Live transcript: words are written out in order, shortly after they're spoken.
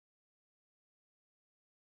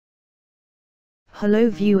Hello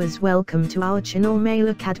viewers, welcome to our channel Mail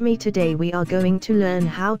Academy. Today we are going to learn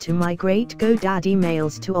how to migrate GoDaddy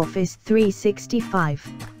mails to Office 365.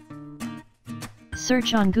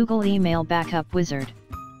 Search on Google Email Backup Wizard.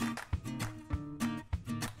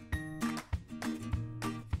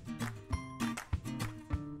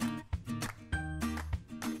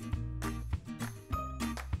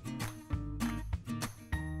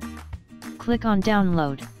 Click on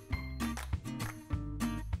Download.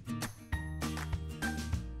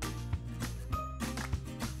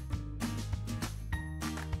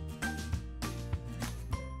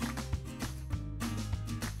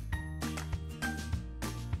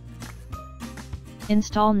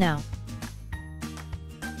 Install now.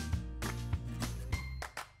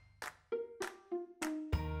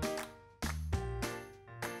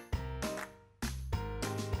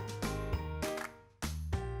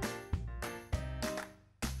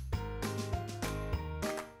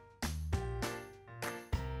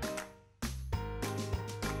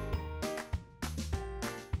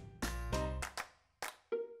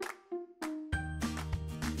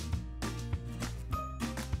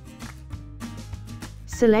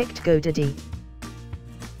 Select GoDaddy.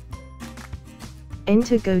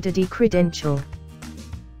 Enter GoDaddy credential.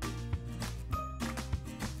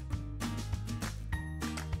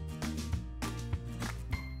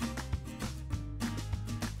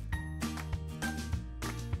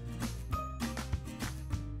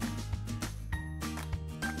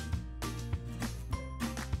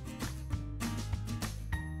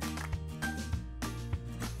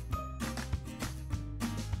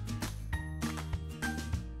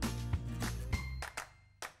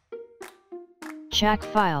 Check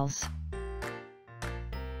Files.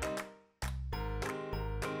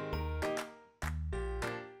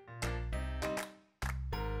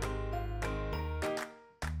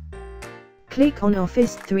 Click on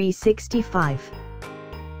Office 365.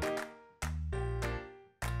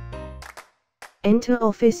 Enter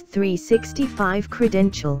Office 365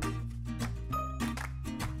 credential.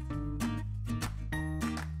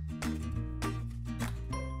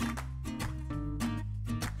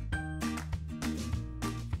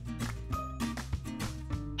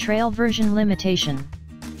 Trail version limitation.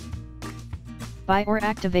 Buy or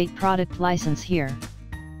activate product license here.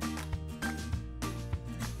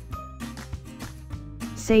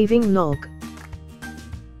 Saving log.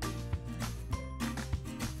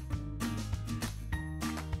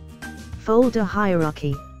 Folder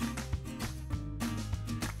hierarchy.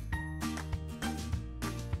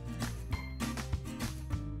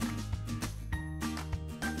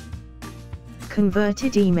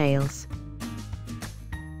 Converted emails.